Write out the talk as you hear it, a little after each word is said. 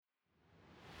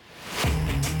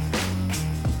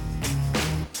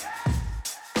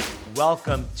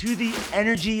welcome to the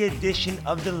energy edition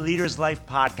of the Leader's Life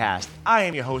podcast. I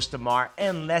am your host, Amar,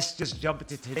 and let's just jump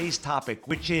into today's topic,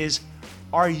 which is,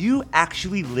 are you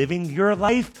actually living your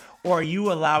life, or are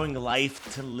you allowing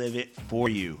life to live it for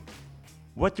you?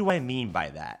 What do I mean by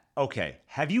that? Okay,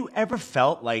 have you ever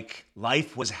felt like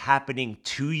life was happening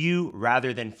to you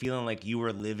rather than feeling like you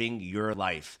were living your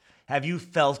life? Have you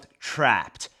felt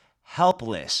trapped,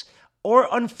 helpless, or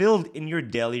unfilled in your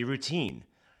daily routine?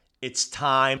 It's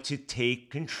time to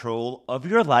take control of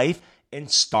your life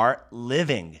and start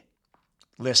living.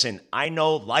 Listen, I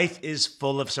know life is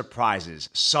full of surprises.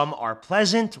 Some are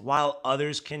pleasant, while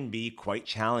others can be quite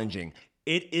challenging.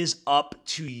 It is up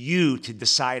to you to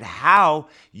decide how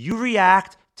you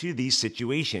react to these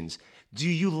situations. Do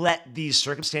you let these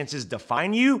circumstances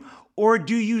define you, or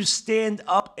do you stand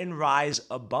up and rise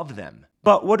above them?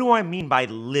 But what do I mean by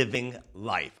living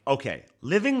life? Okay,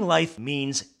 living life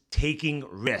means taking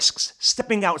risks,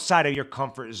 stepping outside of your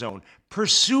comfort zone,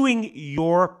 pursuing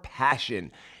your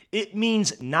passion. It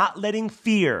means not letting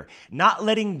fear, not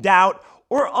letting doubt,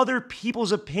 or other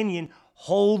people's opinion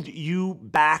hold you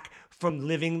back from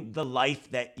living the life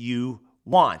that you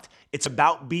want. It's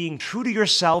about being true to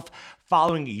yourself,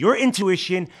 following your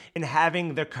intuition, and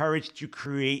having the courage to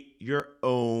create your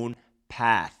own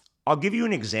path. I'll give you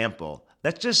an example.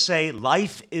 Let's just say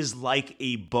life is like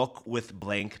a book with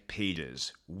blank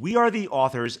pages. We are the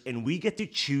authors and we get to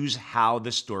choose how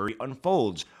the story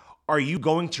unfolds. Are you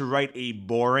going to write a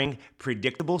boring,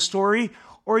 predictable story,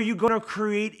 or are you going to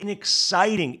create an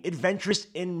exciting, adventurous,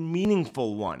 and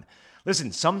meaningful one?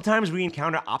 Listen, sometimes we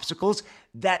encounter obstacles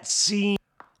that seem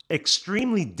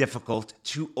extremely difficult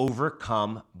to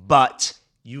overcome, but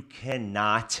you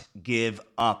cannot give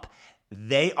up.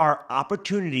 They are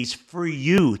opportunities for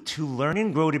you to learn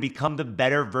and grow to become the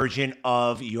better version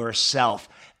of yourself.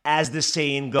 As the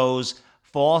saying goes,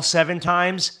 fall 7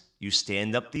 times, you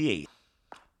stand up the 8th.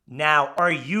 Now,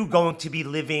 are you going to be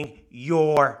living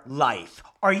your life?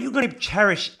 Are you going to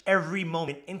cherish every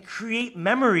moment and create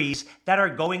memories that are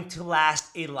going to last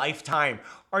a lifetime?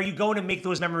 Are you going to make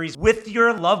those memories with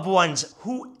your loved ones,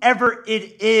 whoever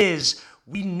it is?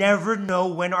 We never know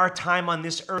when our time on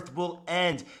this earth will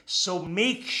end. So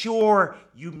make sure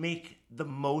you make the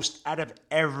most out of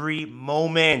every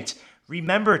moment.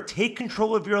 Remember, take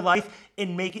control of your life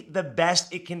and make it the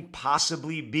best it can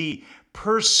possibly be.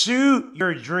 Pursue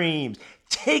your dreams.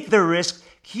 Take the risk.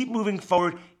 Keep moving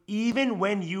forward, even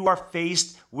when you are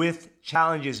faced with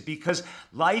challenges, because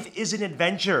life is an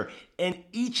adventure, and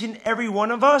each and every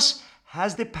one of us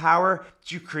has the power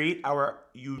to create our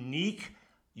unique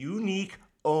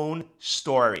own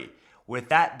story. With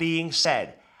that being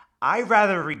said, I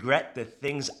rather regret the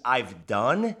things I've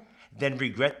done than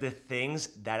regret the things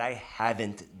that I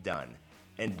haven't done.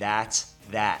 And that's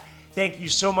that. Thank you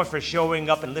so much for showing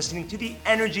up and listening to the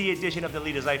energy edition of the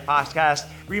Leader's Life podcast.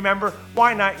 Remember,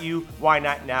 why not you? Why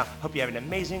not now? Hope you have an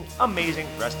amazing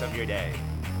rest of your day.